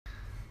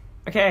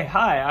Okay,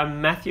 hi, I'm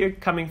Matthew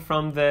coming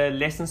from the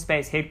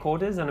Lessonspace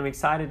headquarters, and I'm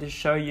excited to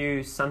show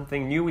you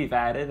something new we've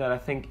added that I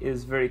think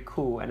is very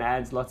cool and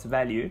adds lots of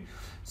value.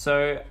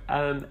 So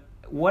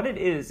what it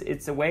is,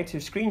 it's a way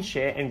to screen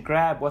share and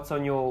grab what's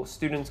on your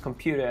student's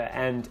computer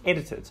and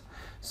edit it.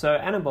 So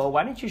Annabelle,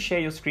 why don't you share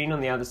your screen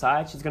on the other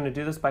side? She's going to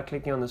do this by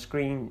clicking on the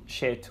screen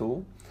share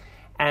tool.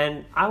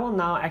 And I will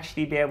now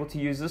actually be able to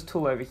use this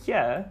tool over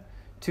here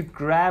to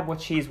grab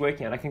what she's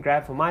working on. I can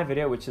grab from my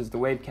video, which is the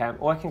webcam,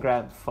 or I can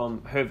grab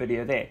from her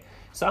video there.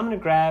 So I'm going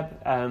to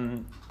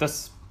grab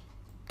this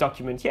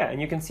document here,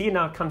 and you can see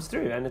now it comes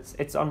through, and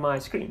it's on my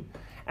screen.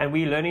 And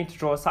we're learning to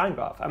draw a sign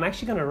graph. I'm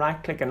actually going to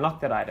right-click and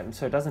lock that item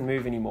so it doesn't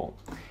move anymore.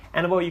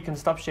 Annabelle, you can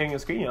stop sharing your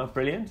screen now.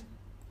 Brilliant.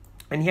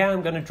 And here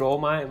I'm going to draw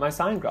my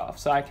sign graph.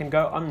 So I can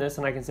go on this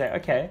and I can say,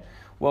 okay,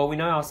 well, we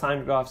know our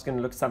sign graph is going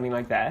to look something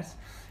like that.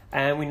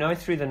 And we know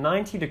through the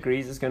 90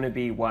 degrees is going to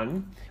be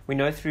 1. We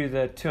know through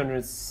the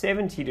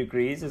 270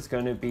 degrees is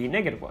going to be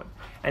 -1.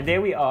 And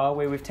there we are,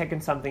 where we've taken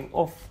something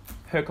off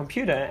her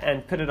computer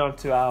and put it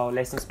onto our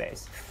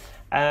Lessonspace.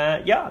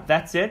 Yeah,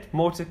 that's it.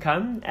 More to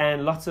come,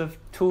 and lots of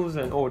tools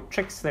or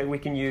tricks that we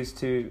can use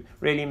to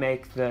really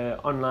make the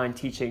online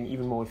teaching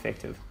even more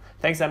effective.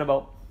 Thanks,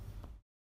 Annabelle.